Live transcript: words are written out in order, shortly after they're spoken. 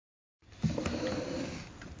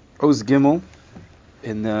Oz gimmel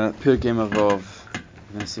in the Perek M'vo of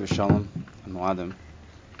Nasi Shalom and Moadim.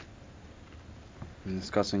 I'm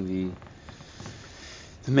discussing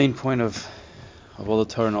the main point of all the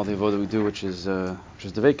Torah and all the avodah we do, which is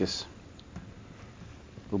Devekis.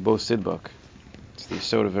 Ubo Sidbak. It's the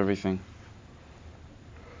yesod of everything.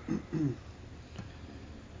 And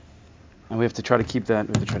we have to try to keep that.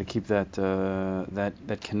 We have to try to keep that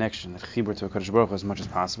connection, that chibur to HaKadosh Baruch Hu as much as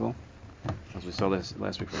possible. As we saw last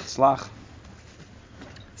week with Tzlach.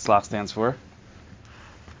 Tzlach stands for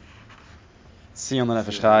Sion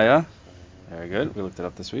L'Nefesh Chaya. Very good. We looked it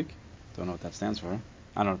up this week. Don't know what that stands for.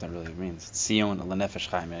 I don't know what that really means. Sion L'Nefesh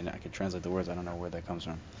Chaya. I mean, I could translate the words. I don't know where that comes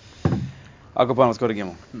from. I'll go on. Let's go to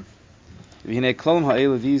Gimel.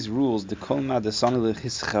 These rules,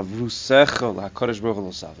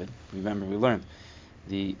 remember we learned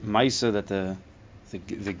the Maisa that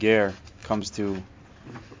the Ger comes to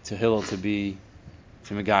Hillel to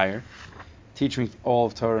Megayer, teaching all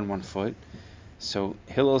of Torah in 1 foot. So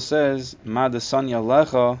Hillel says, Ma desanya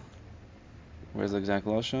lecha. Where's the exact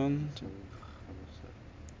lashon?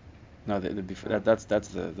 No, that's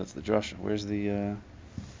the drasha. Where's the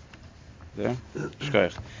there?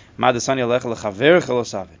 Ma desanya lecha lechavercha lo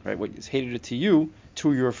savid. Right, what is hated to you,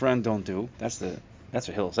 to your friend don't do. That's what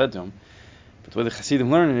Hillel said to him. But the way the Hasidim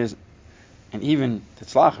learn it is, and even the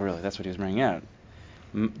Tzlach really, that's what he was bringing out.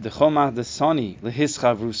 The chomah desani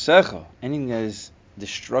lehischavrusecha, anything that is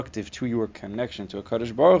destructive to your connection to a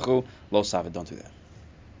Kadosh Baruch Hu, lo savid, don't do that.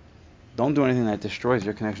 Don't do anything that destroys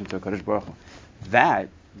your connection to a Kadosh Baruch Hu.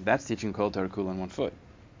 That's teaching Kol Torah Kula in 1 foot.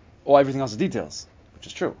 Everything else is details, which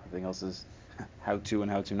is true. Everything else is how to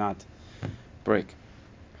and how to not break.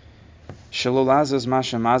 Not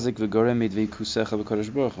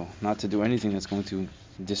to do anything that's going to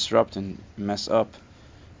disrupt and mess up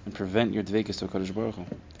and prevent your dveikis to HaKadosh Baruch Hu.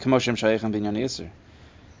 K'moshem shayechem binyan Yisr,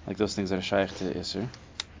 like those things that are shaykh to Yisr.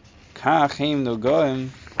 Kach heim nogoim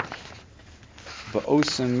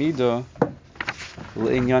ba'osem midah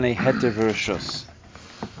le'inyanei heter v'reshus.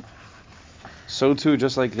 So too,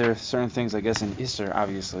 just like there are certain things, I guess, in Yisr,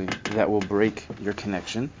 obviously, that will break your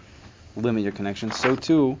connection, limit your connection, so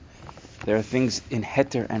too, there are things in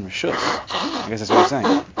heter and reshus. I guess that's what I'm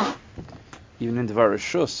saying. Even in Devar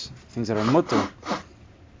Reshus, things that are mutter,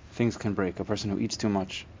 things can break. A person who eats too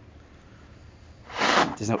much.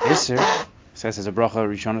 There's no Isser. Says there's a bracha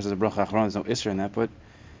Rishonos, there's a bracha Achron, there's no Isser in that, but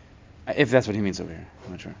if that's what he means over here,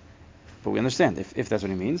 I'm not sure. But we understand, if that's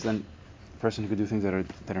what he means, then a person who could do things that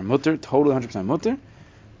are mutter, totally 100% mutter,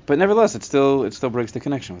 but nevertheless, it still breaks the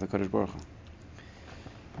connection with the Kadosh Baruch Hu.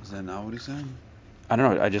 Is that not what he's saying? I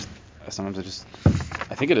don't know, I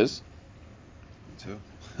think it is. Me too.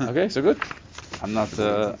 Okay, so good. I'm not.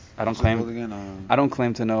 I don't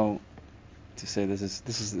claim to know. To say this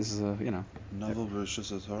is a Novel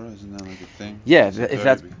versus Torah, isn't that like a thing? Yeah, if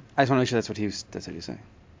that's. I just want to make sure that's what he's saying.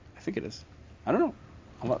 I think it is. I don't know.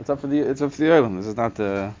 It's up for the island. This is not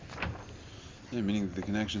the. Yeah, meaning the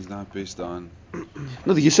connection is not based on.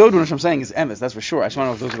 No, the yesod which I'm saying is emes. That's for sure. I just want to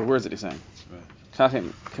know if those are the words that he's saying. Right. I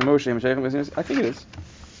think it is.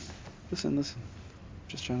 Listen.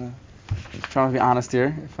 Just trying to be honest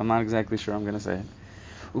here. If I'm not exactly sure, I'm going to say it.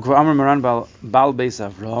 Ukva Amar Maran Bal Beis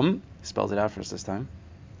Avram spells it out for us this time.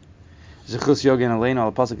 Zechus Yogen Aleinu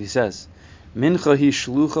al pasuk, he says, Mincha hi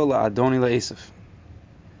shlucha la'adoni la'esav.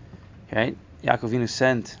 Okay, Yaakov Avinu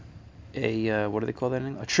sent a what do they call that in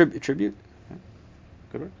English? A tribute.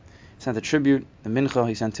 Good word. He sent a tribute. The mincha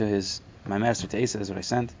he sent to my master to Esav is what I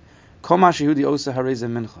sent. Kol ma shehudi osa harei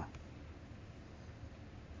mincha.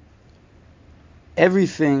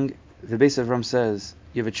 Everything, the Beis Avram says,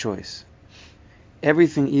 you have a choice.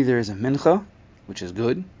 Everything either is a mincha, which is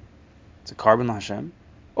good, it's a carbon la Hashem,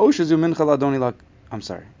 o shazu mincha la'adoni la. I'm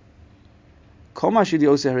sorry. Kol ma shidi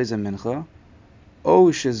oseh harei mincha, o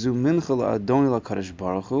shazu mincha la'adoni la Kadosh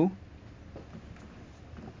Baruch Hu.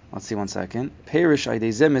 Let's see 1 second. Perish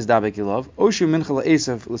aydei zeh mizdabek ilav, o shu mincha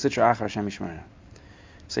la'esav l'sitra achar Hashem yishmerena.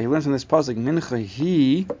 So he learns from this pasuk, mincha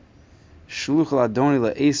hi shluch la'adoni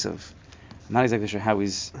la'esav. I'm not exactly sure how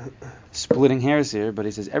he's splitting hairs here, but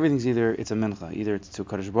he says everything's either it's a mincha, either it's to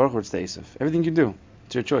Kadosh Baruch or it's to Esav. Everything you do,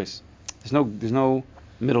 it's your choice. There's no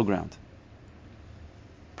middle ground.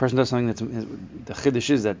 Person does something the chiddush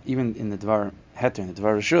is that even in the Dvar Heter, in the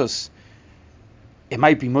Dvar Reshus, it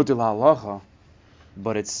might be mutter la'alacha,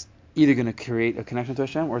 but it's either going to create a connection to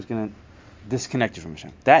Hashem or it's going to disconnect you from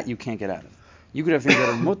Hashem. That you can't get out of. You could have things that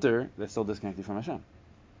are mutter that still disconnect you from Hashem.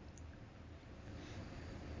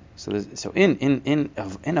 So in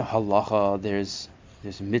a halacha there's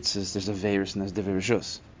mitzvahs, there's averos, and there's divrei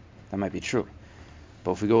reshus. That might be true.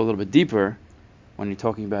 But if we go a little bit deeper, when you're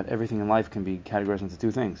talking about everything in life can be categorized into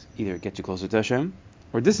two things. Either it gets you closer to Hashem,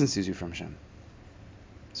 or distances you from Hashem.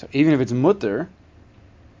 So even if it's mutter,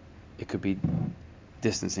 it could be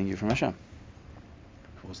distancing you from Hashem.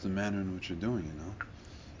 What's the manner in which you're doing it, no?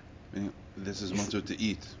 I mean, this is mutter to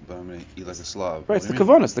eat, but I'm going to eat like a Slav. Right, it's the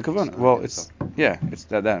kavanah, it's the kavanah. Well, it's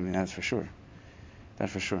that. I mean, that's for sure.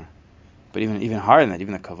 That's for sure. But even higher than that,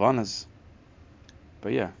 even the kavanas.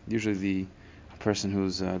 But yeah, usually the person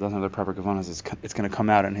who's doesn't have the proper kavanas, it's going to come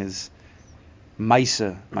out in his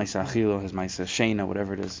maisa achilo, his maisa sheina,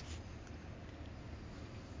 whatever it is.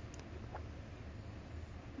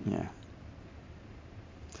 Yeah.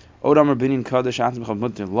 Odam Rabbinin Kadosh Atzmcha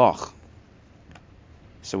Mutter Loch.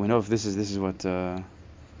 So we know if this is what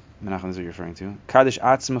Menachem is referring to. Kadosh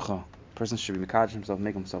Atzmcha. Person should be mekadosh himself,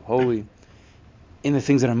 make himself holy in the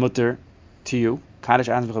things that are mutter to you. Kadosh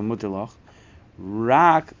Atzmcha Mutter Loch.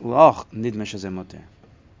 Rak Loch Nidme Shazeh Mutter.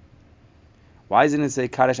 Why doesn't it say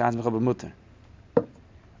Kadosh Atzmcha B'Mutter?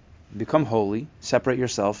 Become holy, separate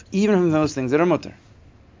yourself, even from those things that are mutter.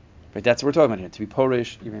 Right, that's what we're talking about here. To be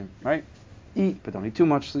porish, even right. Eat, but don't eat too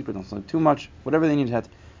much. Sleep, but don't sleep too much. Whatever they need to have.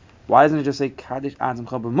 Why doesn't it just say Kaddish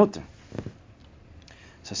Atzmcha B'Mutter?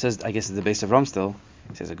 So it says, I guess it's the base of Ram still.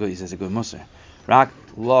 He says a good Musar. Rak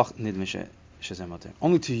Loch Nidme Shazeh Mutter.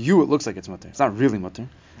 Only to you it looks like it's mutter. It's not really mutter.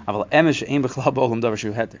 Aval Emes She'ein B'Chlal B'Olam Davar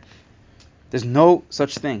Shu Heter. There's no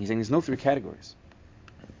such thing. He's saying there's no three categories.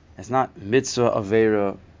 It's not mitzvah,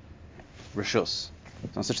 avera, reshus.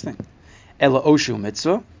 There's no such thing. Ela Oshu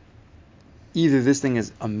Mitzvah. Either this thing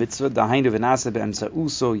is a mitzvah, either this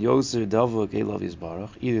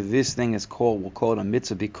thing is we'll call it a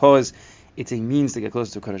mitzvah because it's a means to get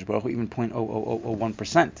closer to Kadosh Baruch Hu, even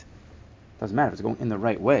 0.0001%. Doesn't matter if it's going in the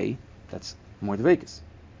right way. That's more the vegas.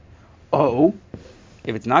 Oh,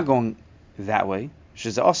 if it's not going that way,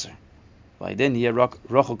 she's aser. Not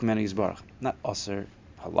aser,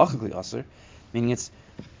 halachically aser, meaning it's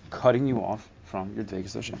cutting you off from your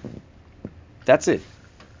vegas Hashem. That's it.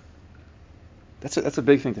 That's a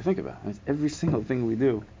big thing to think about. I mean, every single thing we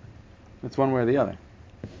do, it's one way or the other.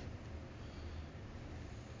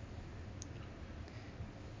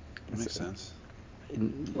 Makes sense.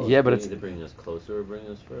 Yeah, but it's either bringing us closer or bringing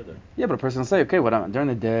us further. Yeah, but a person will say, okay, during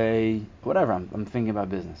the day, whatever, I'm thinking about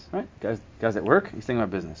business, right? Guys at work, he's thinking about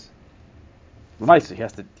business. Well, he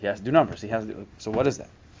has to do numbers. So what is that?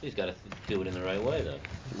 He's got to do it in the right way, though.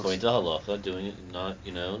 According to halacha, doing it not,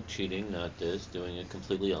 cheating, not this, doing it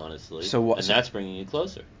completely honestly. And that's bringing you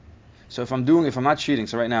closer. So if I'm not cheating,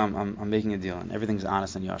 so right now I'm making a deal and everything's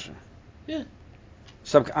honest and yasher. Yeah.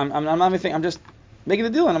 So I'm not even thinking. I'm just making a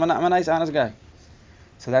deal and I'm a nice, honest guy.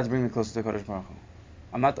 So that's bringing me closer to Kodesh Baruch Hu.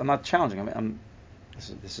 I'm not challenging.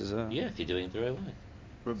 This is a. Yeah, if you're doing it the right way.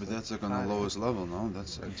 Right, but that's like on the lowest level, no?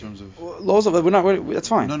 That's in terms of. Lowest level. That's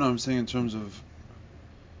fine. No, I'm saying in terms of.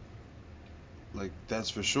 Like, that's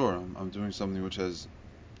for sure. I'm doing something which has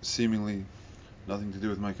seemingly nothing to do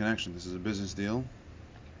with my connection. This is a business deal.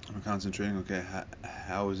 I'm concentrating, okay,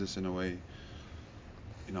 how is this in a way,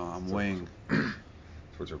 I'm weighing.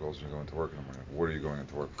 What's your goals when you're going to work in the morning? What are you going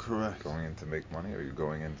into work? Correct. Going in to make money? Or are you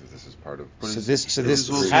going into this is part of... This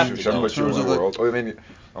also have to go. In terms of world. I mean,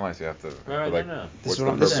 unless you have to... Right, no. This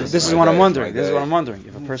is what I'm wondering. This is what I'm wondering.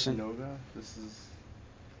 If a person... This is...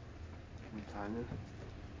 Tanya?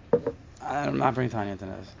 I'm not bringing Tanya into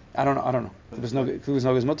this. I don't know. There's no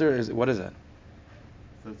mutter. What is that?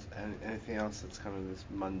 So it's anything else that's kind of this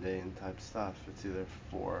mundane type stuff. It's either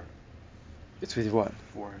for. It's with what?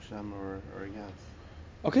 For Hashem or against.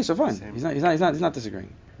 Okay, so fine. He's not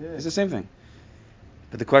disagreeing. Yeah. It's the same thing.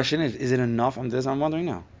 But the question is it enough? I'm wondering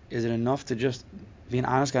now. Is it enough to just be an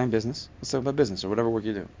honest guy in business? Let's talk about business or whatever work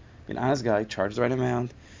you do. Be an honest guy, charge the right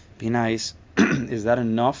amount, be nice. Is that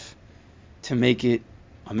enough to make it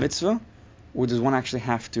a mitzvah? Or does one actually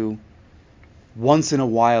have to, once in a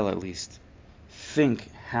while at least, think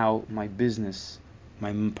how my business,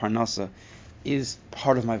 my parnasa, is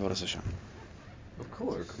part of my vodas Hashem? Of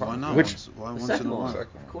course. Why not? Why once in a while?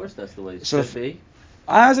 Of course, that's the way it So should be.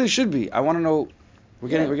 As it should be. I want to know. We're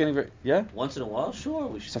getting very. Yeah. Once in a while, sure,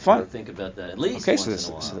 we should think about that at least once in a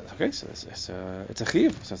while. So it's a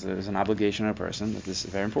chiyuv. So there's an obligation on a person that this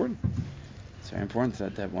is very important. It's very important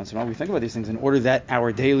that once in a while we think about these things in order that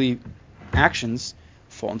our daily actions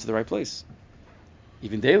fall into the right place.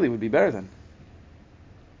 Even daily would be better than.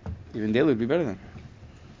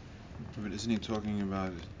 But isn't he talking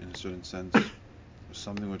about, in a certain sense,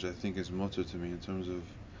 something which I think is mutter to me in terms of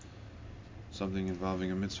something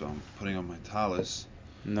involving a mitzvah? I'm putting on my talis.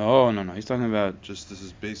 No. He's talking about just this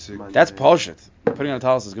is basic. That's bullshit. Putting on a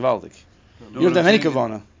talis is gewaldig. You don't have any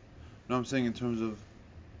kavana. No, I'm saying in terms of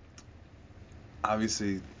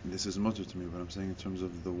obviously this is mutter to me, but I'm saying in terms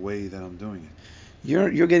of the way that I'm doing it.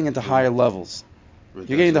 You're getting into higher levels. You're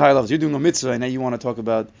getting into higher levels. You're doing a mitzvah, and now you want to talk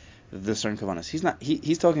about the certain kavanas.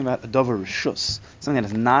 He's talking about a davar rishus, something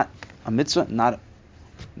that is not a mitzvah, not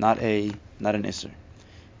an isser.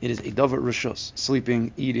 It is a davar rishus,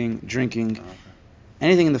 sleeping, eating, drinking,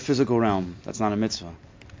 anything in the physical realm that's not a mitzvah,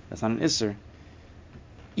 that's not an isser.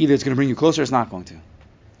 Either it's going to bring you closer, or it's not going to.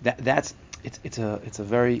 It's a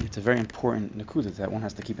very important nakuda that one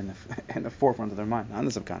has to keep in the forefront of their mind, not in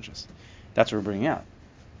the subconscious. That's what we're bringing out.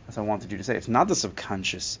 That's what I wanted you to say. It's not the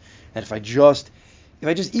subconscious that if I just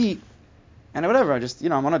eat and whatever,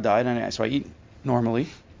 I'm on a diet and so I eat normally.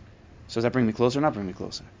 So does that bring me closer or not bring me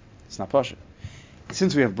closer? It's not pasha.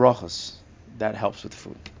 Since we have brachas, that helps with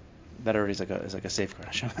food. That already is like a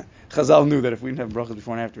safeguard. Chazal knew that if we didn't have brachas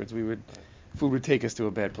before and afterwards, food would take us to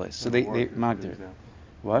a bad place. So they marked it.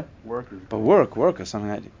 What? Work is something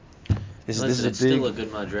that. This is still a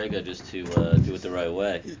good madrega just to do it the right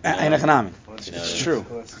way. And economic. It's true.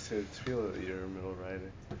 Unless you say the tefillah, you're in the middle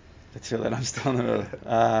writing. The tefillah, I'm still in the middle.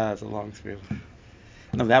 It's a long tefillah.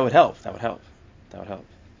 No, that would help.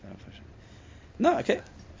 No, okay.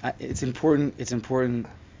 It's important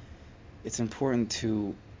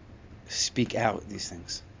to speak out these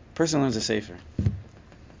things. Person learns a sefer.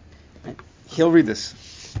 He'll read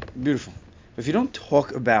this. Beautiful. But if you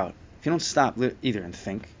don't stop either and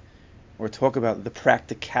think, or talk about the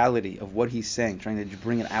practicality of what he's saying, trying to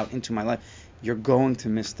bring it out into my life, you're going to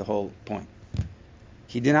miss the whole point.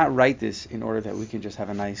 He did not write this in order that we can just have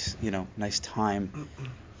a nice time,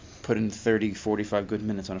 put in 30, 45 good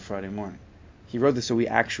minutes on a Friday morning. He wrote this so we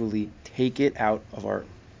actually take it out of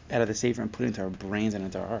the sefer and put it into our brains and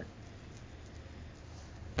into our heart.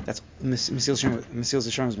 That's Mesil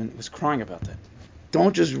Zisharim was crying about that.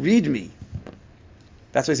 Don't just read me.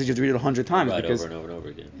 That's why he said you have to read it 100 times. Right, because over and over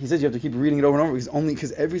again. He says you have to keep reading it over and over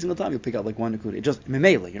because every single time you'll pick out like one nakuda. It just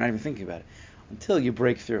memele, you're not even thinking about it until you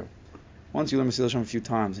break through. Once you learn Mesil Zisharim a few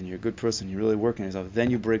times and you're a good person, you're really working yourself,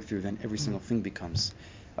 then you break through. Then every single thing becomes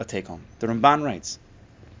a take home. The Ramban writes.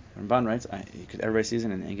 Everybody sees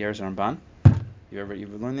it in Igeres Ramban. You ever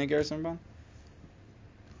learned the Igeres Ramban?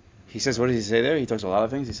 He says, what does he say there? He talks a lot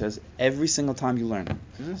of things. He says, every single time you learn,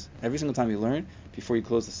 before you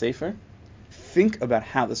close the sefer, think about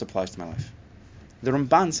how this applies to my life. The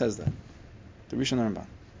Ramban says that. The Rishon Ramban.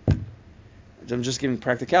 I'm just giving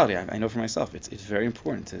practicality. I know for myself, it's very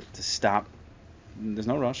important to stop. There's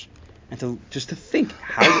no rush, and to think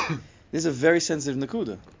how. This is a very sensitive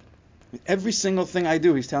nakuda. Every single thing I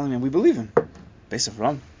do, he's telling me, and we believe him. Based of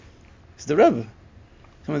Ram, it's the Rebbe.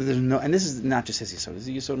 And this is not just his Yisod. This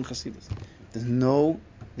is Yisod in Chassidus.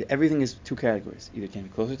 Everything is two categories. Either can be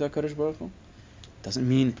closer to HaKadosh Baruch Hu, doesn't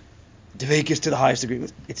mean Dveikis to the highest degree.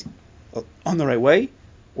 It's on the right way,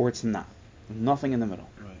 or it's not. Nothing in the middle.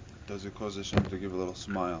 Right. Does it cause Hashem to give a little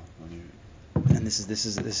smile when you? And this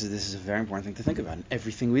is a very important thing to think about in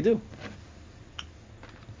everything we do.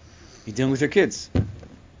 You're dealing with your kids. You're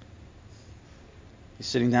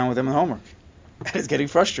sitting down with them on homework, and it's getting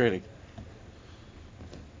frustrating.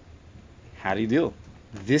 How do you deal?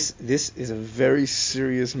 This is a very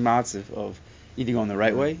serious matziv of either going the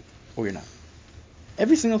right way or you're not.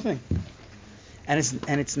 Every single thing. And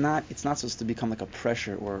it's not supposed to become like a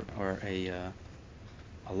pressure or a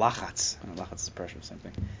lachatz. Lachatz is pressure, same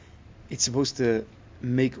thing. It's supposed to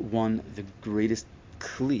make one the greatest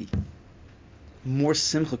kli. More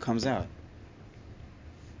simcha comes out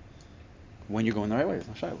when you're going the right way. It's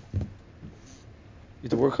not shiloh. You have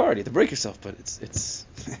to work hard. You have to break yourself, but it's it's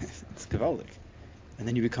gewaldig. And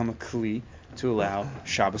then you become a kli to allow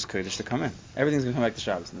Shabbos Kodesh to come in. Everything's going to come back to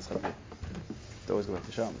Shabbos in this Chavir. It always go back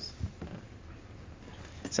to Shabbos.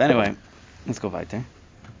 So anyway, let's go weiter.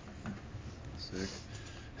 Sick.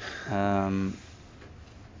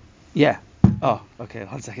 Yeah. Oh, okay.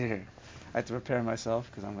 1 second here. I have to prepare myself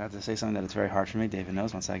because I'm going to have to say something that it's very hard for me. David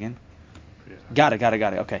knows. 1 second. Yeah. Got it.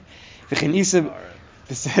 Okay.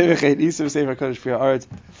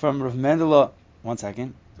 From Rav Mendela. 1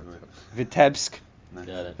 second. Vitebsk.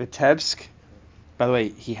 By the way,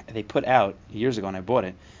 they put out years ago, and I bought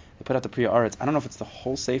it. They put out the Priya Aretz. I don't know if it's the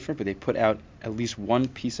whole sefer, but they put out at least one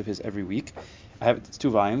piece of his every week. It's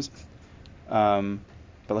 2 volumes, but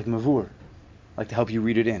like Mavur, like to help you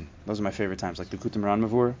read it in. Those are my favorite times, like the Kutam Ran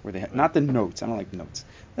Mavur, where they not the notes. I don't like notes.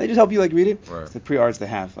 They just help you like read it. Right. It's the Priya Aretz they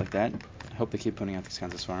have like that. I hope they keep putting out these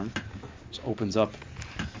kinds of svarim. Just opens up.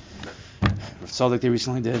 With Tzaddik they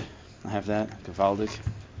recently did. I have that. Gavaldik.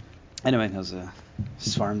 Anyway, there's a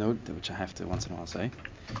svarim note which I have to once in a while say.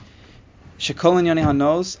 Shekol Inyani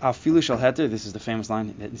Hanos Afilu Shal Heter. This is the famous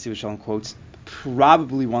line that Nesiv Shalom quotes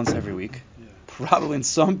probably once every week. Probably in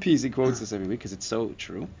some piece he quotes this every week because it's so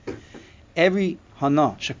true. Every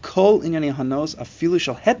hana, shekol inyani hanos afilu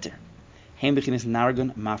shel heter, heim bechinas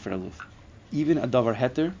nargun mafred aluf. Even a davar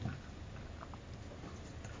heter,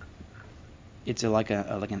 it's like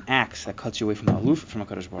an axe that cuts you away from the aluf, from a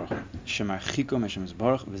Kadosh Baruch Hu. Shemar chiko meshem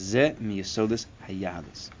zbarach v'zeh mi yisodas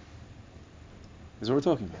hayadus. This is what we're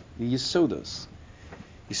talking about. The yisodas.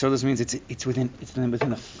 Yisodas means it's within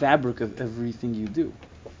the fabric of everything you do.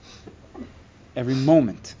 Every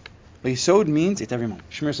moment. But Yisod means it's every moment.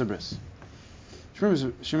 Shmir Sabris.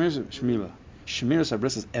 Shmira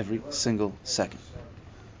Sabris is every single second.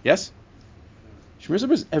 Yes? Shmir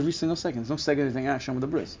Sabris is every single second. There's no second anything Hashem with the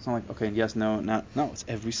bris. It's not like, okay, yes, no, not. No, it's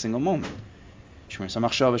every single moment. Shmir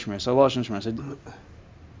Samachshava, Shmir Saloshin, Shmir Sad.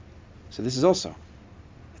 So this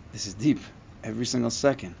is deep. Every single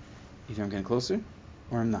second. Either I'm getting closer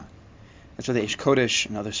or I'm not. That's why the Eish Kodesh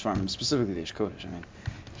and other Svarim, specifically the Eish Kodesh, I mean,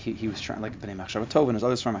 he was trying, like B'nai Machshava Tov and his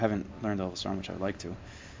other Svarim, I haven't learned all the Svarim, which I would like to,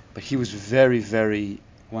 but he was very, very,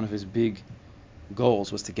 one of his big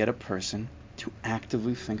goals was to get a person to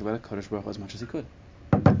actively think about a Kodesh Baruch Hu as much as he could.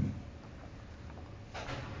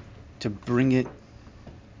 To bring it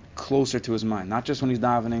closer to his mind, not just when he's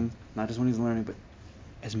davening, not just when he's learning, but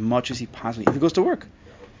as much as he possibly, if he goes to work,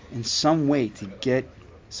 in some way to get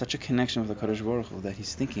such a connection with the Kodesh Baruch Hu that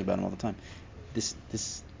he's thinking about him all the time. That's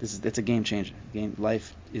a game changer.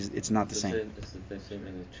 Life it's not the same. It's the same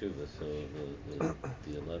thing with tshuva. So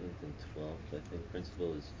the 11th and 12th, I think,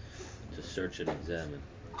 principle is to search and examine.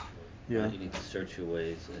 Yeah. Right? You need to search your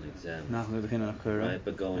ways and examine. Right,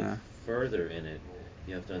 but going further in it,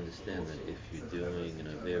 you have to understand that if you're doing an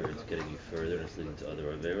Avera, it's getting you further and it's leading to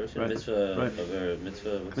other Averas. Right. Mitzvah.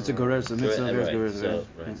 Mitzvah Goretz, mitzvah Goretz. So,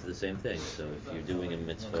 it's the same thing. So if you're doing a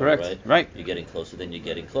mitzvah, correct. Right. You're getting closer, then you're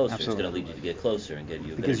getting closer. Absolutely. It's going to lead you to get closer and get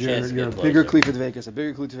you a because better chance to get closer. Bigger Kli Vegas, a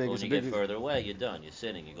bigger Kli Vegas. When you get further away, you're done. You're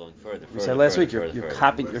sinning. You're going further. We said last week, you're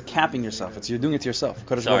capping yourself. You're doing it to yourself.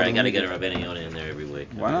 Sorry, I got to get a Rabbeinu Yonah in there every week.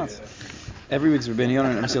 Why not? Every week's Rabbeinu Yonah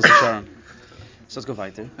and Mesilas Yesharim. So let's go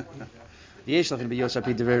weiter. Yesh lachin b'yosar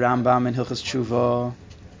pi divrei Rambam and Hilchos Tshuva.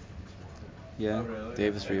 Yeah,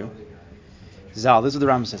 Dave is for you. Zal, this is what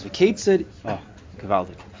the Rambam says. V'keit said,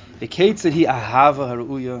 Gavaldik. V'keit said he ahava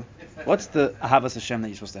haruya. What's the ahavas Hashem that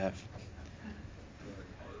you're supposed to have?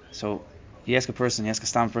 So, you ask a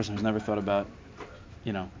stam person who's never thought about,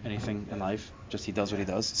 anything in life, just he does what he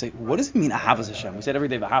does. Say, what does it mean ahavas Hashem? We said every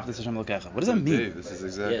day, v'ahavta Hashem lokecha. What does that mean? Dave, this is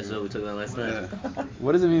exactly. Yeah, so we took that last night. Yeah.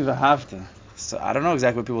 What does it mean v'ahavta? So I don't know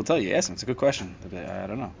exactly what people tell you. Ask them. It's a good question. I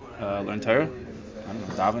don't know. Learn Torah? I don't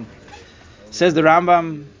know. Daven. Says the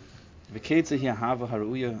Rambam, v'keitze hi ahava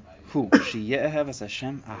haruya hu sheye'ehav as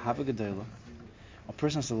Hashem ahava gedola. A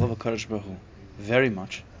person has to love a Kadosh Baruch Hu very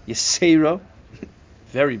much. Yesero,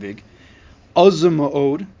 very big. Ozum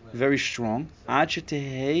ma'od, very strong. Ad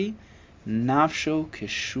shetehei nafsho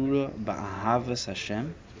keshura ba'ahavas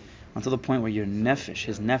Hashem. Until the point where your nefesh,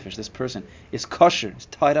 his nefesh, this person, is kosher, is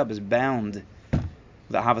tied up, is bound with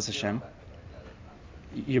Ahavas Hashem.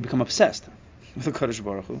 You become obsessed with the Kadosh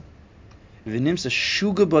Baruch Hu. V'nimsa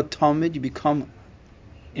shuga b'tamid, you become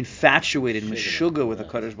infatuated, meshuga with the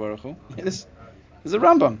Kadosh Baruch Hu. This is a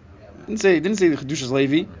Rambam. Didn't say the Chedushas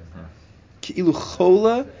Levi. Ki'ilu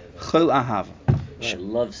chola chol ahava. Right,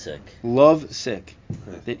 love sick.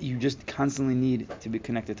 That you just constantly need to be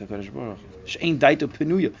connected to Kadosh Baruch Hu. She'ein daito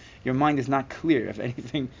penuya. Your mind is not clear. If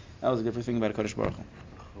anything, that was a good thing about Kadosh Baruch Hu.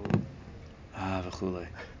 V'chulei.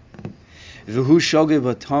 V'hu shogeh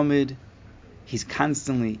b'tamid. He's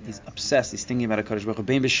obsessed. He's thinking about a Kadosh Baruch Hu.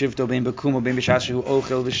 Bein b'shivto, bein b'kumo, bein b'shashu,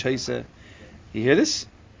 ochel v'sheiseh. You hear this?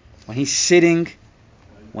 When he's sitting,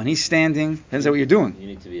 when he's standing, depends on what you're doing. You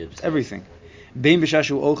need to be obsessed. Everything. Bein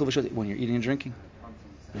b'shashu, ochel v'sheiseh. When you're eating and drinking.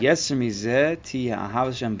 Yes, mizeh ti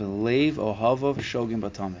ahavas Hashem b'leiv ohavav shogim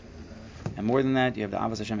b'tamid. And more than that, you have the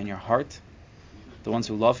Ahavas Hashem in your heart. The ones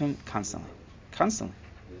who love Him constantly. This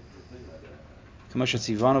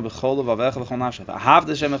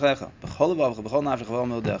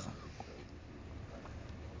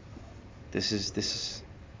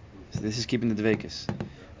is keeping the dveikus.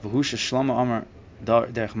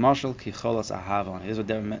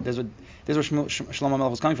 This is where Shlomo Melech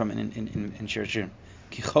was coming from in Shir Shirim.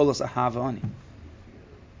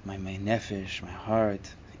 My nefesh, my heart,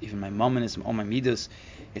 even my momentum, all my midas,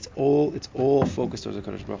 it's all focused towards the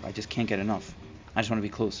Kadosh Baruch Hu. I just can't get enough. I just want to be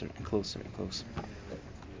closer and closer and closer.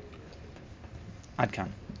 Adkan.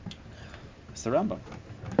 It's the Rambam.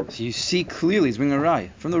 So you see clearly, he's bringing a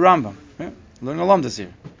raya from the Rambam. Yeah? Learning alumnus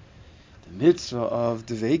here. The mitzvah of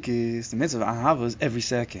Dveikis, the mitzvah of Ahava is every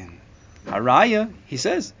second. Haraya, he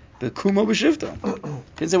says, Bekumo b'shivta. He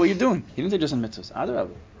didn't say what you're doing. He didn't say just in mitzvahs.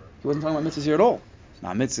 He wasn't talking about mitzvahs here at all.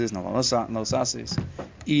 Not mitzvahs, no sasis,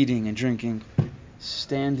 eating and drinking,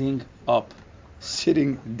 standing up,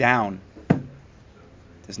 sitting down.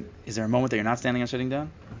 Is there a moment that you're not standing or sitting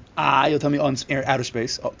down? You'll tell me on outer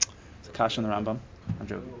space. Oh, it's a kasha in the Rambam. I'm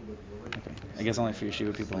joking. Okay, I guess only for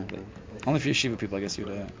yeshiva people. Only for yeshiva people, I guess you'd.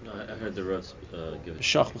 No, I heard the Rav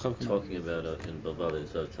talking about in Bavali.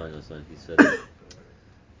 So telling us that he said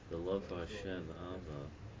the love for Hashem, the Ava.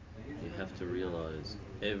 You have to realize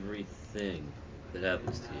everything that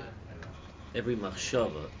happens to you, every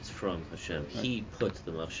machshava is from Hashem. Right. He puts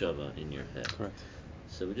the machshava in your head. Correct.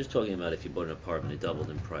 So we're just talking about if you bought an apartment, it doubled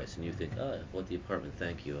in price, and you think, I bought the apartment,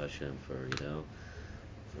 thank you, Hashem, for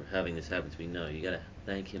having this happen to me. No, you got to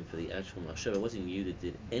thank Him for the actual machshava. It wasn't you that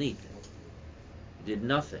did anything. You did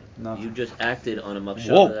nothing. You just acted on a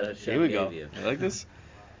machshava that Hashem gave you. You like this?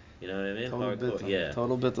 You know what I mean? Total Hardcore. Yeah.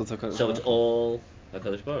 Total bittul. So it's all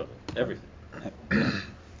HaKadosh Baruch Hu. Everything.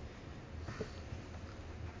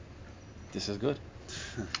 This is good.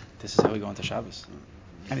 This is how we go into Shabbos.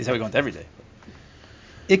 And this is how we go into every day.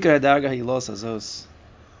 Ikar Darga Hilos Azos.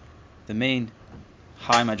 The main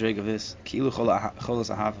high madrig of this. Ki'ilu Cholos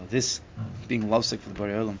Ahava. This being lovesick for the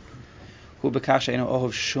Borei Olam. Hu Bekasha Eino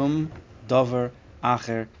Ohov Shum Dover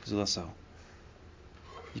Acher Zulaso.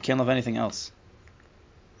 You can't love anything else.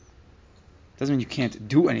 Doesn't mean you can't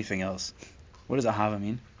do anything else. What does Ahava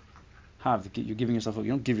mean? You're giving yourself over.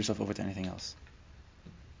 You don't give yourself over to anything else.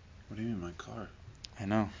 What do you mean, my car? I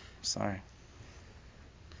know. Sorry.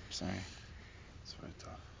 It's very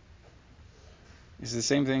tough. This is the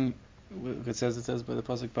same thing it says by the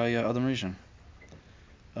pasuk by Adam Rishon.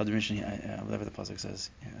 Adam Rishon, whatever the pasuk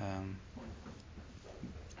says.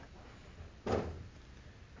 We'll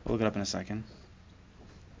look it up in a second.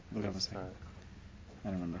 I don't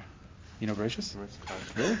remember. You know Gracious?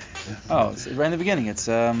 Really? Oh, it's right in the beginning. It's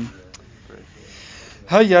let's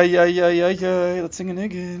sing a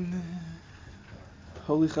niggin.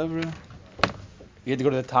 Holy Chavra. You had to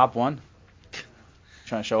go to the top one.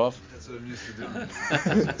 Trying to show off. That's what I'm used to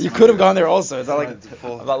doing. You could have gone there also. It's not like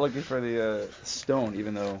I'm not looking for the stone,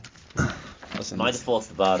 even though. Listen, my default's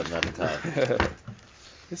the bottom, not the top.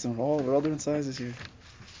 Listen, we're all different sizes here.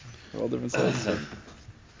 We're all different sizes.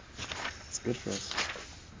 It's good for us.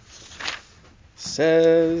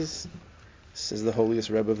 Says the holiest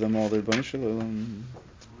Rebbe of them all, the Rebbeinu Shalom.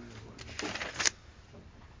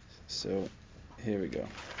 So, here we go.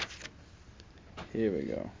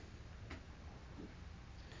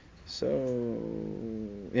 So,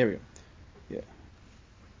 here we go. Yeah.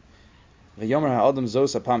 V'yomer ha'adam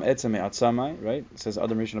zos apam etzem me'atzamai, right? It says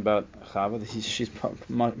Adam Rishon about Chava, she's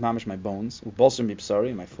mamish my bones. U'bolser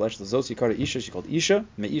mipsari, my flesh. The zos yikara isha, she called Isha,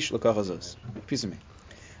 me'ish l'kacha zos. Piece of me.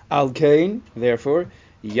 Al kain, therefore,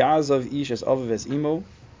 yazav ish as avav as imo,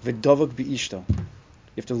 v'davak bi'ishto. You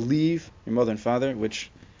have to leave your mother and father,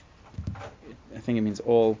 which I think it means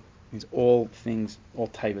all things, all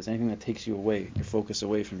taivas, anything that takes you away, your focus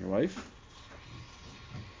away from your wife.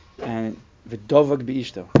 And v'davak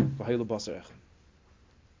bi'ishto, v'haylu basar echem.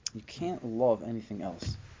 You can't love anything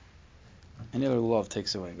else. Any other love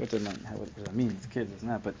takes away. What does that mean? It's kids, it's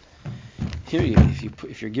not. But here,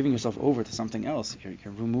 if you're giving yourself over to something else, you're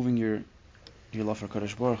removing your love for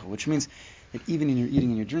Kadosh Baruch Hu, which means that even in your eating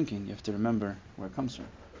and your drinking, you have to remember where it comes from.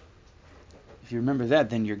 If you remember that,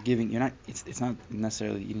 then you're giving. You're not. It's not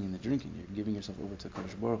necessarily eating and the drinking. You're giving yourself over to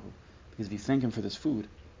Kadosh Baruch Hu, because if you thank Him for this food,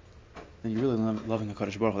 then you're really loving the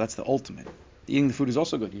Kadosh Baruch Hu. That's the ultimate. Eating the food is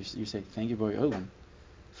also good. You say thank you, Borei Olam,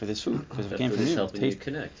 for this food, because if it came from you, helping you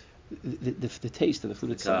connect. The taste of the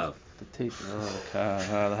food itself. The taste. The kav.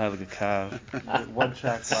 I have like a kav. One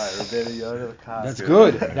track by Rabbeinu Yoda, the kav. That's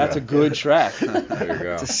good. That's a good track. There you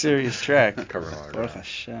go. It's a serious track. Covering all Baruch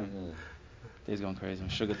Hashem. He's going crazy.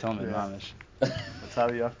 Sugar Talmud, mamish. What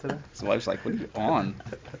time are you up today? His wife's like, what are you on?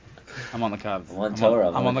 I'm on the kav. I'm on Torah.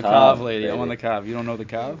 I'm on the kav, lady. Baby. I'm on the kav. You don't know the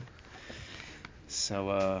kav?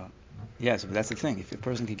 So, so that's the thing. If a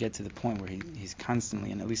person could get to the point where he's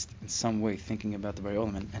constantly, and at least in some way, thinking about the Borei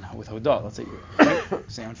Olam, and with Hodah, let's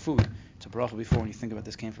say on food, it's a bracha before, when you think about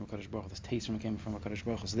this came from a Kadosh Baruch Hu, this taste from it came from a Kadosh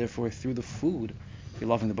Baruch Hu. So therefore, through the food, you're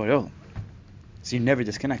loving the Borei Olam. So you're never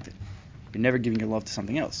disconnected. You're never giving your love to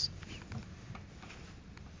something else.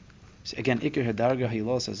 So again, Iker Hadarga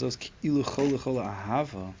Hilos Azos Ki'ilu Chola Chola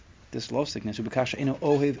Ahava. This love sickness, Ubekasha Eno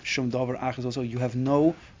Ohev Shum Davar Achaz. Also, you have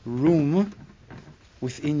no room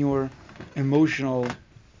within your emotional,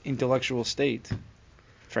 intellectual state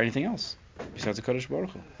for anything else besides the Kadosh Baruch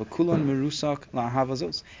Hu. V'kulan merusak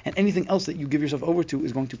la'ahavas. And anything else that you give yourself over to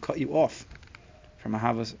is going to cut you off from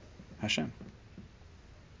ahavas Hashem.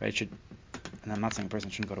 Right? And I'm not saying a person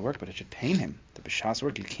shouldn't go to work, but it should pain him. The b'shas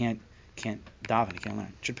work, you can't can't daven, he can't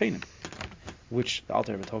learn. It should pain him. Which the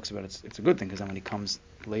Alter Rebbe talks about. It's a good thing because then when he comes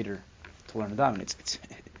later to learn the daven, it's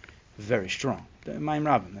very strong. The Mayim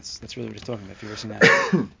Rabbim. That's really what he's talking about. If you've ever seen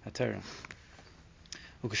that Torah.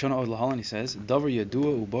 Ukashona Od Lahalan, he says, Davar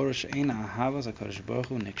Yadua Ubora She'ena Ahavas HaKadosh Baruch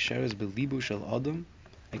Hu Niksheres Belibu Shel Adam.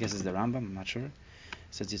 I guess it's the Rambam, I'm not sure. It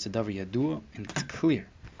says it's a Davar Yadua, and it's clear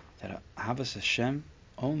that Ahavas Hashem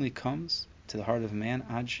only comes to the heart of man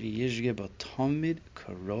Ad Sheyishge B'Tomid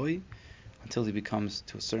Karoi, until he becomes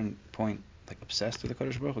to a certain point like obsessed with the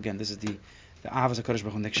Kadosh Baruch Hu. Again, this is the Ahavas HaKadosh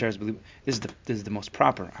Baruch Hu Niksheres Belibu. This is the most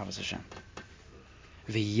proper Ahavas Hashem.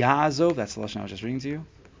 V'Yazov, that's the lashon I was just reading to you.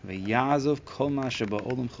 V'Yazov kol ma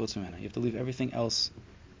sheba'olam chutz mimena. You have to leave everything else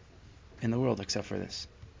in the world except for this.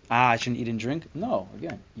 I shouldn't eat and drink? No,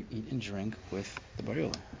 again, you eat and drink with the Bar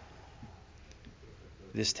Yola.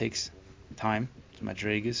 This takes time, it's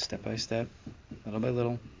madregas, step by step, little by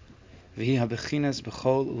little. V'hi habechinas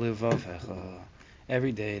b'chol levavecha.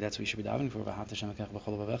 Every day, that's what you should be davening for. V'ahavta Hashem Elokecha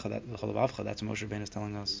b'chol levavecha. B'chol levavcha, that's what Moshe Rabbeinu is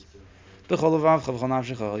telling us. B'chol levavcha, b'chol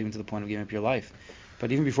nafshecha, even to the point of giving up your life.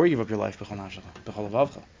 But even before you give up your life, b'chol nafshecha, b'chol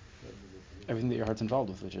levavcha, everything that your heart's involved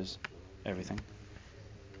with, which is everything,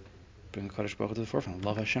 bring the Kadosh Baruch Hu to the forefront.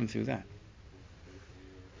 Love Hashem through that.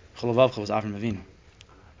 B'chol levavcha was Avram Avinu.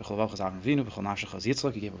 B'chol levavcha was Avram Avinu. B'chol nafshecha was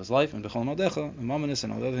Yitzchak. He gave up his life. And b'chol modecha, the Mamonis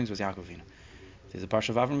and all the other things was Yaakov Avinu. This is the parsha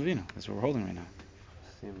of Avram Avinu. That's what we're holding right now.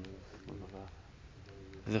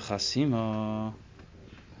 The Chasima.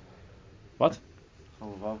 What?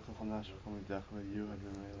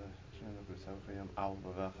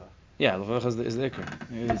 Yeah, Levavecha is the Ikar.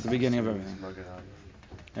 It's the beginning of everything.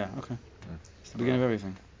 Yeah, okay. It's the beginning of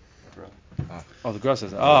everything. Oh, the Gra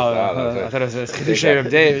says. I thought it was Kiddushei Reb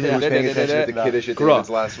David. I was paying attention to the Kiddush at David's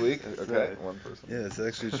last week. Okay, one person. Yeah, it's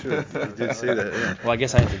actually true. You did say that. Yeah. Well, I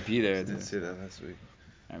guess I had to be there. You did say that last week.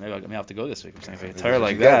 Maybe I'll have to go this week. I'm saying if I Torah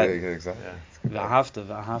like that. Yeah, exactly.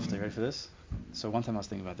 V'ahavta. You ready for this? So one time I was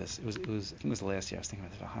thinking about this. It was I think it was the last year I was thinking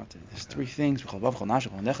about this. V'ahavta. There's three things.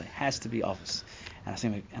 It has to be office. And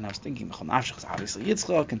I was thinking is obviously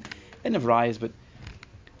Yitzchak and Nevrayas, but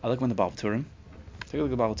I look when the Baal Turim. Take a look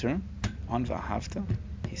at the Baal Turim. On V'ahavta,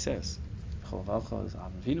 he says, B'chol is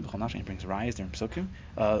Avram Avinu. B'chol nafshecha, he brings Rayas there in Psukim.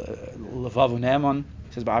 Levavu Ne'eman,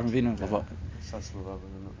 he says B'Avram Avinu.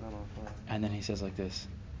 And then he says like this.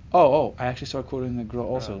 Oh, I actually started quoting the Gra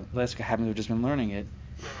also. Last week I happened to have just been learning it.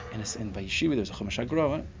 And by Yeshiva there's a Chumash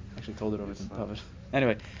HaGra. I actually told it over to David.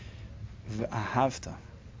 Anyway, V'ahavta.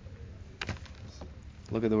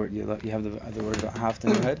 Look at the word. You have the word V'ahavta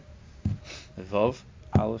in your head? Vav,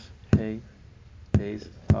 Aleph, Hey, Beis,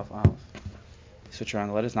 Vav, Aleph. Switch around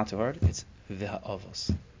the letters, not too hard. It's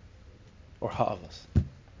V'ha'avos. Or Ha'avos.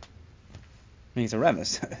 Meaning it's a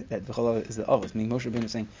remes. That V'chol is the Avos. Meaning Moshe Rabbeinu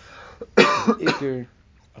is saying the Iker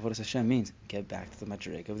of what Hashem means, get back to the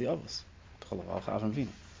Madrig of the Avos. B'chol levavcha Avram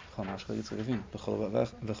Avinu. B'chol nafshecha Yitzchak Avinu. B'chol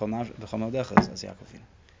modecha is Yaakov Avinu.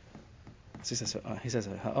 So he says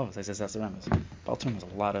Ha'avos. He says that's the remes. Baal Turim has a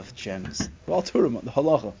lot of gems. Baal Turim, the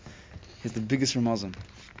halacha, is the biggest Ramazan.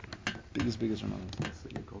 Biggest Ramazan. It's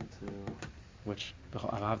equal to which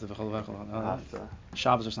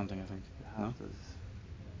Shabbos or something, I think. No?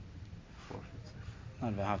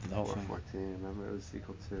 Not V'ahavta, the whole thing. 414. Remember, it was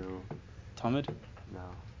equal to Talmud? No,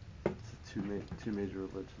 it's two major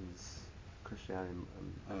religions, Christianity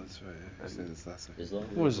and That's right. Yeah. You said this last week. Islam?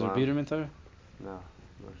 What was there, Biederman Torah? No,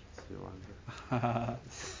 Moshe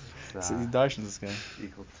So he darshans this guy.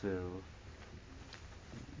 equal to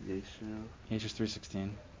Yeshu. Yeshu's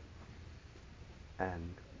 316.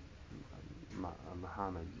 And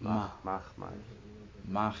Muhammad. Mahmad.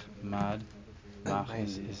 Mach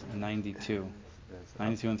is 92.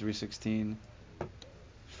 92 and 316.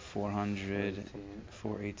 400.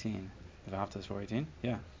 418. V'ahavta is 418?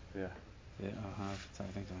 Yeah. Yeah. I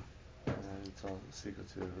think so. And it's all secret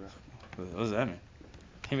to. What does that mean?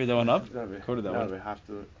 He made that one up? Quoted that one. No, you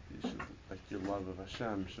should, like, your love of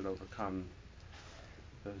Hashem should overcome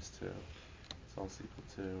those two. It's all equal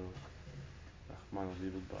to Rahman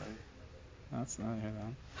al Bai. That's not hear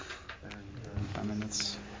that. And I mean,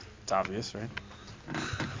 it's obvious, right?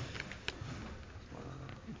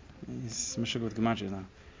 He's mishug with Gematria now.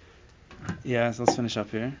 Yeah, so let's finish up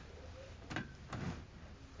here.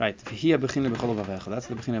 Right. That's the bechina b'chol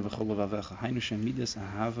levavecha. Hainu shemidas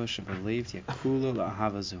ahava shebelev yakula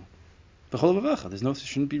la'ahava zu. B'chol levavecha. There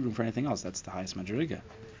shouldn't be room for anything else. That's the highest madriga.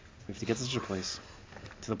 We have to get to such a place,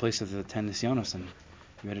 to the place of the 10 nisyonos, and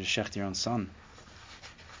you ready to shecht your own son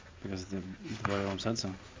because the Boreolam said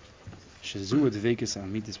so. Shezu dveikus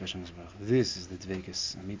amitis b'Hashem Yisbarach. This is the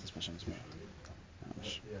dveikus amitis b'Hashem Yisbarach.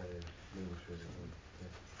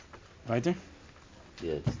 Weiter?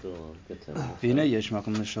 Yeah, it's still good time. V'hinei yesh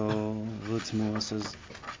makom l'shal v'tzmu says,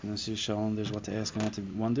 there's what to ask and what to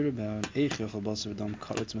wonder about. Eich yochel basar v'dam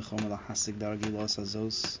karetz mechom el hasig dargi los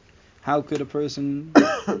azos. How could a person,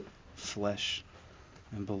 flesh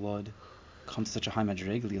and blood, come to such a high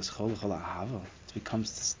madreg liyaschol l'chol ahava,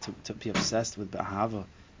 to be obsessed with ahava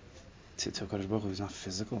to Kodesh Baruch Hu who's not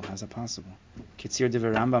physical? How's that possible? Kitzir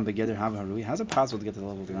divrei Rambam begeder hava harui. How's it possible to get to the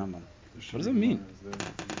level of the Rambam? What does it mean?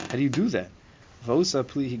 How do you do that? Vosa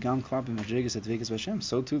pli higam klapim madregas at dvekas b'Hashem.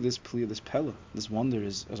 So too this pli, this pella, this wonder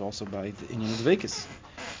is also by the inyan of dvekas.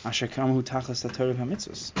 Asher kamu tachas tatorah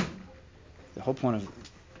hamitzvos. The whole point of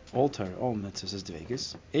all Torah, all mitzvahs is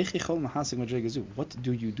dvekas. Eich yichol mahasig madregazu. What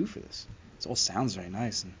do you do for this? It all sounds very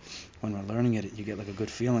nice, and when we're learning it, you get like a good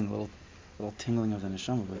feeling, a little tingling of the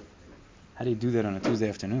neshama. But how do you do that on a Tuesday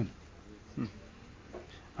afternoon?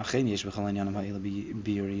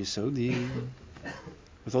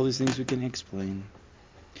 With all these things we can explain.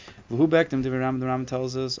 Who back them? The Ram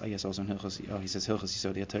tells us, I guess also in Hilchos. Oh, he says Hilchos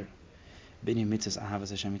Yisod Yater. B'nei mitzvahs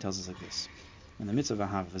ahavas Hashem. He tells us like this. In the mitzvah of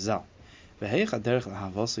ahav v'zal, v'heicha derech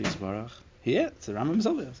l'ahavos yisbarach. Yeah, it's the Rambam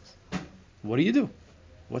himself asks. What do you do?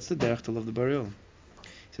 What's the derech to love the Bari Olam? He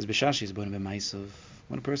says b'shashi is born b'maisav.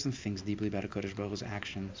 When a person thinks deeply about a Kodesh Baruch Hu's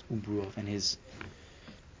actions, ubruov, and his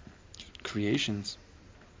creations,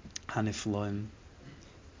 hanifloim.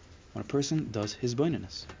 When a person does his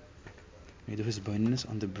boinanus, when you do his boinanus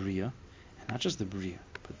on the bria, and not just the bria,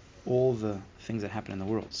 but all the things that happen in the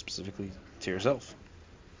world, specifically to yourself.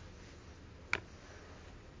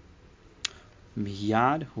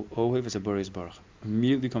 Miyad hu ohev es haboreis baruch.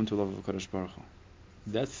 Immediately come to love of Kodesh Baruch Hu.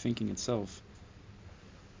 That thinking itself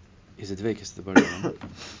is a dveikus to the Bari Olam,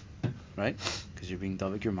 right? Because you're being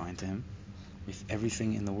davik your mind to Him. With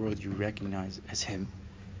everything in the world you recognize as Him,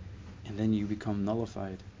 and then you become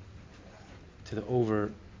nullified to the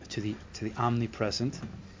omnipresent.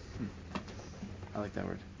 I like that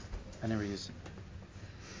word. I never use it.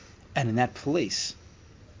 And in that place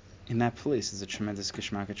is a tremendous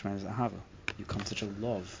kishmak, a tremendous ahava. You come to such a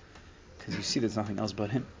love because you see there's nothing else but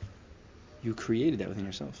Him. You created that within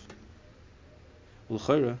yourself.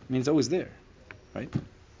 L'chayra means always there, right?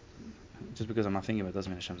 Just because I'm not thinking about it doesn't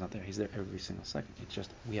mean Hashem's not there. He's there every single second. It's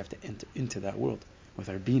just we have to enter into that world with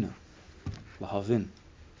our bina, lahavin,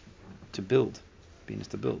 to build. Bina is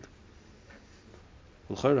to build.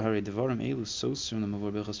 It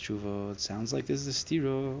sounds like this is a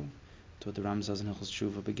stiro to what the Ram says in Hilchos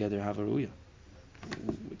Tshuva, begeder havaruya.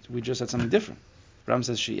 We just said something different. Ram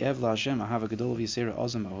says, She'ev la Hashem ahava gedol v'yisera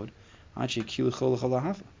ozim od achi kilu chol chol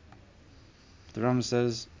ahava. The Ram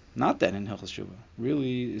says, not that in Hilchos Tshuva.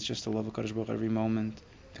 Really, it's just to love HaKadosh Baruch Hu every moment,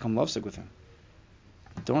 become lovesick with Him.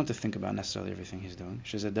 Don't have to think about necessarily everything He's doing.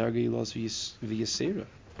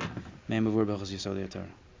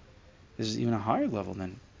 This is even a higher level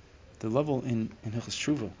than the level in Hilchos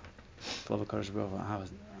Tshuva. To love HaKadosh Baruch Hu,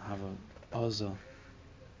 have a oza,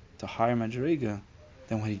 to higher madrega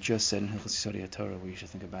than what he just said in Hilchos Yisod Torah, where you should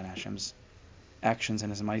think about Hashem's actions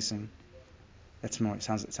and His maisim. That's more. It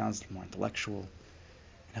sounds more intellectual.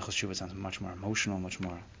 In Hilchos Tshuva, it sounds much more emotional, much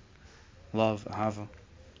more love, ahava.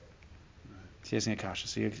 He's asking a kasha.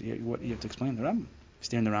 So you have to explain the Rambam.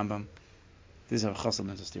 Steering the Rambam. This is how chassid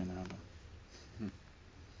learns to steer in the Rambam.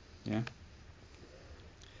 Yeah.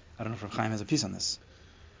 I don't know if Rav Chaim has a piece on this.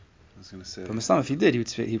 I was going to say. But Mislam, if he did,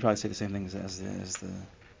 he'd probably say the same thing as the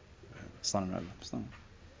Slonim Rebbe.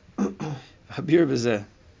 Habir b'zeh.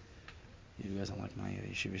 You guys don't like my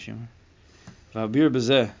yeshiva shimmer. Habir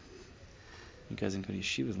b'zeh. You guys didn't go to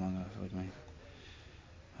yeshivas long enough. Like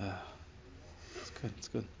my. It's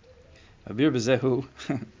good. Habir b'zeh hu.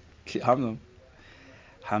 Ki amno.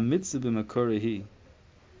 Hamitzah b'makorehi.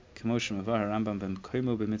 K'moshe mavar Rambam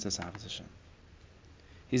b'mkoimo b'mitzvah sahavas Hashem.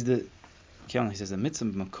 He says the mitzvah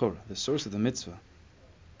makora, the source of the mitzvah,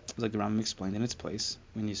 like the Rambam explained in its place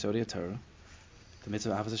when you saw the Torah, the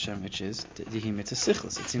mitzvah Avos Hashem, which is the mitzvah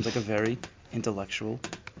sichlis. It seems like a very intellectual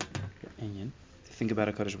inyan to think about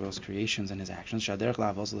HaKadosh Baruch Hu's creations and His actions. Shaderech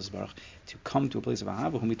la'avos l'sbarach, to come to a place of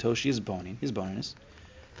ahava, whom mitoshi is boning, his bonus,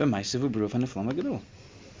 b'maisav u'bruf and neflam ha'gadol.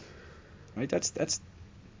 Right?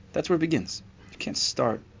 That's where it begins. You cannot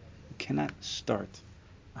start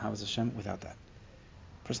Avos Hashem without that.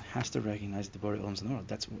 A person has to recognize the Bari Olam's in the world.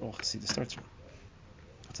 That's where all Chassidus starts from.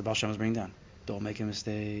 That's the Baal Shem was bringing down. Don't make a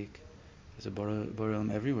mistake. There's a Bari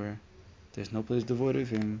Olam everywhere. There's no place devoid of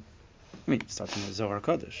Him. I mean, it starts from the Zohar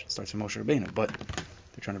Kodesh. It starts from Moshe Rabbeinu, but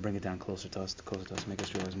they're trying to bring it down closer to us, make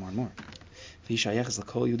us realize more and more. It's shaykh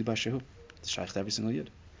to every single yid.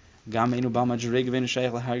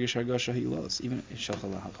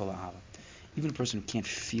 Even a person who can't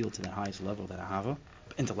feel to that highest level, that ahava,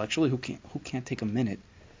 intellectually, who can't take a minute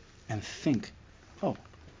and think, oh,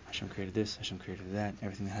 Hashem created this, Hashem created that,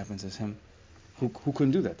 everything that happens is Him. Who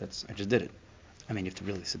couldn't do that? I just did it. I mean, you have to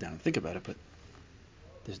really sit down and think about it, but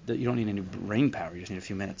you don't need any brain power. You just need a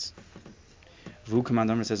few minutes. Vu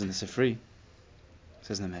Command says in the Sifri,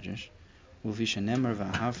 says in the Medrash, Uvi shenemar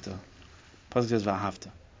v'ahavta, Pasuk says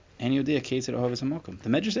v'ahavta. And Yodea Ketzad Ohavas Hamokum. The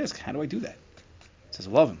Medrash asks, how do I do that? It says,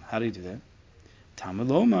 love Him. How do you do that? Talmud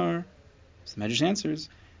Lomar. So the Medrash answers,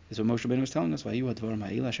 is what Moshe Rabbeinu was telling us.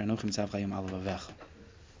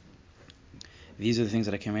 These are the things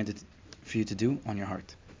that I commanded for you to do on your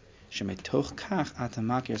heart.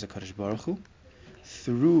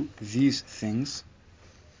 Through these things,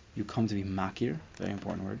 you come to be makir, very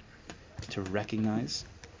important word, to recognize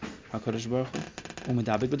HaKadosh Baruch Hu,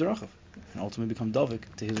 umedabek b'derachov, and ultimately become davik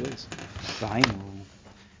to His ways. So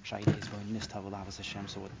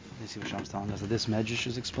what this is telling us, that this Medrash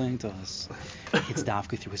is explaining to us, it's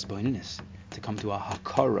dafka through his boniness to come to a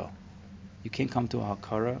hakara. You can't come to a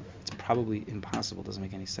hakara. It's probably impossible. Doesn't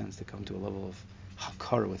make any sense to come to a level of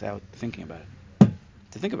hakara without thinking about it.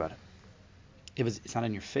 To think about it. If it's not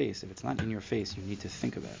in your face, if it's not in your face, you need to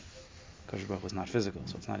think about it. Kodesh Baruch Hu is not physical,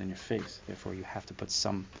 so it's not in your face. Therefore, you have to put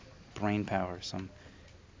some brain power, some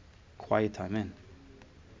quiet time in.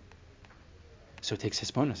 So it takes his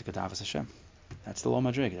bonus to Gedavas Hashem. That's the Lo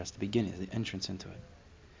Madrega. That's the beginning, the entrance into it.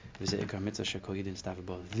 This is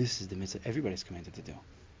the mitzvah everybody's commanded to do. It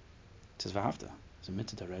says V'ahavta. It's a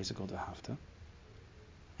mitzvah d'oraisa called V'ahavta.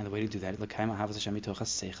 And the way to do that is L'kaim Ahavas Hashem mitoch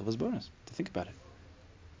ha'seichel v'zbornos. To think about it.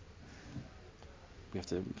 We have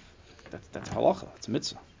to. That's halacha. It's a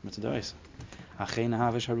mitzvah. Mitzvah d'oraisa. Achein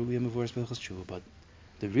Ahavish Haruya Mevoras B'Chas Tshuva. But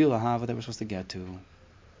the real Ahava that we're supposed to get to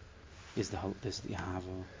is the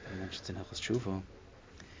Ahava that mentions in Hilchos Tshuva.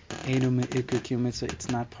 It's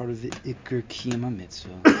not part of the Iker Kiyama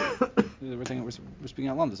mitzvah. We're speaking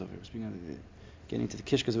out Landas over here. We're speaking getting to the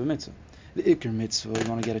kishkas of a mitzvah. The Iker mitzvah, you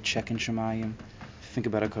want to get a check in Shemayim. Think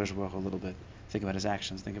about HaKadosh Baruch Hu a little bit. Think about His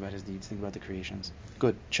actions. Think about His deeds. Think about the creations.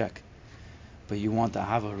 Good, check. But you want the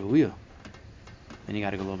Ahava Ruya. Then you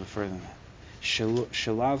got to go a little bit further than that.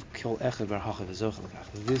 Shalav kol echad v'arhacha v'zocha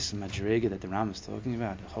l'kach. This madrega that the Ram is talking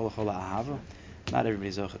about, chola ahava, not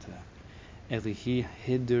everybody's zocha to that. Elihi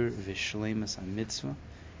hider v'shleimus ha-mitzvah.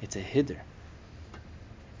 It's a hider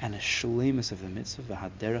and a shleimus of the mitzvah,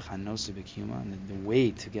 v'haderech hanosu b'kiyuma, and the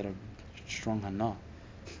way to get a strong hana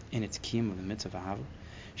in its kiyum of the mitzvah ahava.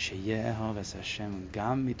 Sheyehav es Hashem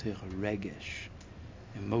gam mitoich regesh,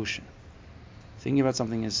 emotion. Thinking about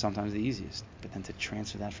something is sometimes the easiest, but then to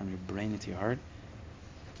transfer that from your brain into your heart,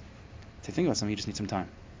 to think about something, you just need some time,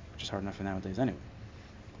 which is hard enough for nowadays anyway.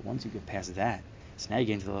 But once you get past that, so now you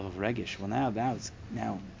get into the level of regish. Well,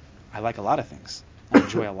 now I like a lot of things. I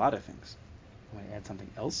enjoy a lot of things. I'm going to add something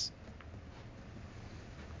else,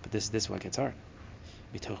 but this is what gets hard.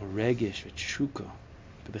 B'toch regish v'tshuka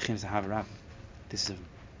b'bechinas havarab. This is a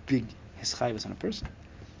big hischayvus on a person.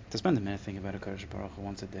 To spend a minute thinking about HaKadosh Baruch Hu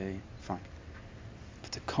once a day, fine.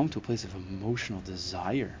 But to come to a place of emotional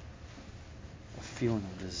desire, a feeling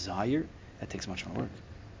of desire, that takes much more work.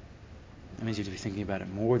 That means you have to be thinking about it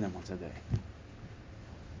more than once a day.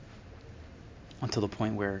 Until the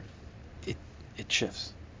point where it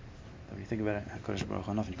shifts. But when you think about it, HaKadosh Baruch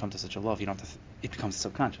Hu enough, and you come to such a love, you don't have to it becomes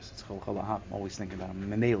subconscious. It's chol ahava. I'm always thinking about him.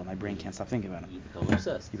 Memela, my brain can't stop thinking about him. You become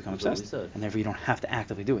obsessed. You become obsessed. And therefore you don't have to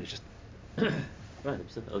actively do it. It's just right,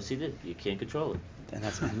 OCD. You can't control it. And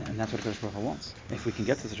that's what HaKadosh Baruch Hu wants. If we can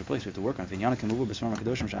get to such a place, we have to work on it.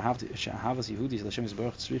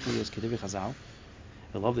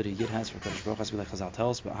 The love that a Yid has for HaKadosh Baruch Hu has to be like Chazal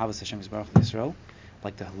tells, but Ahavas Hashem Yisbarach Yisrael,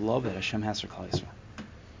 like the love that Hashem has for Klal Yisrael.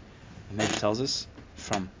 The Medrash tells us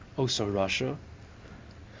from Osa Rasha.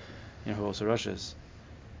 You know who Osa Rasha is?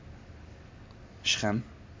 Shechem.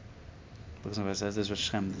 Listen to what it says. This is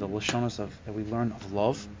Shechem. The Lashonos that we learn of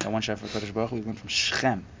love, that one shot for HaKadosh Baruch Hu, we learn from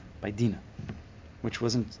Shechem by Dinah, which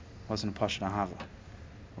wasn't a Pashat Ahava.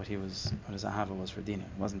 What his Ahava was for Dinah.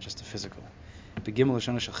 It wasn't just a physical. The gimmel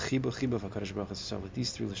Lashonos of Chiba of HaKadosh Baruch Hu. So with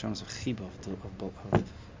these three Lashonos of Chiba,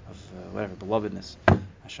 of belovedness,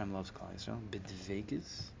 Hashem loves Klal Yisrael.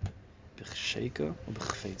 B'dveges, b'chsheika, or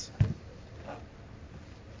b'chfetza.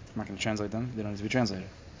 I'm not going to translate them. They don't need to be translated.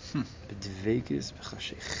 B'dveges,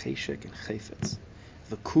 b'cheshek, and chayfetz.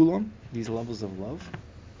 The kulam, these levels of love,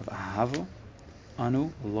 of ahava,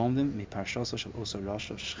 anu lomdim mi parshaso shel Osa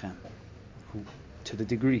Rasha Shechem, who, to the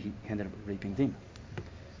degree he ended up raping Dinah.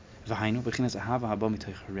 V'hainu b'chinas ahava haba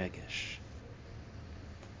mitoich regesh,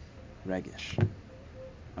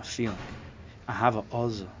 a feeling. Ahava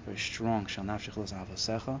oza, very strong. Shel nafshich los ahava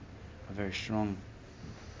secha, a very strong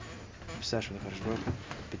obsession with the Kadosh Baruch Hu.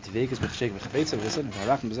 B'tvekas b'chshek v'chafetza v'listen.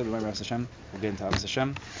 V'halachim b'zeh b'may B'ras Hashem. We'll get into Abbas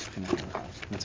Hashem.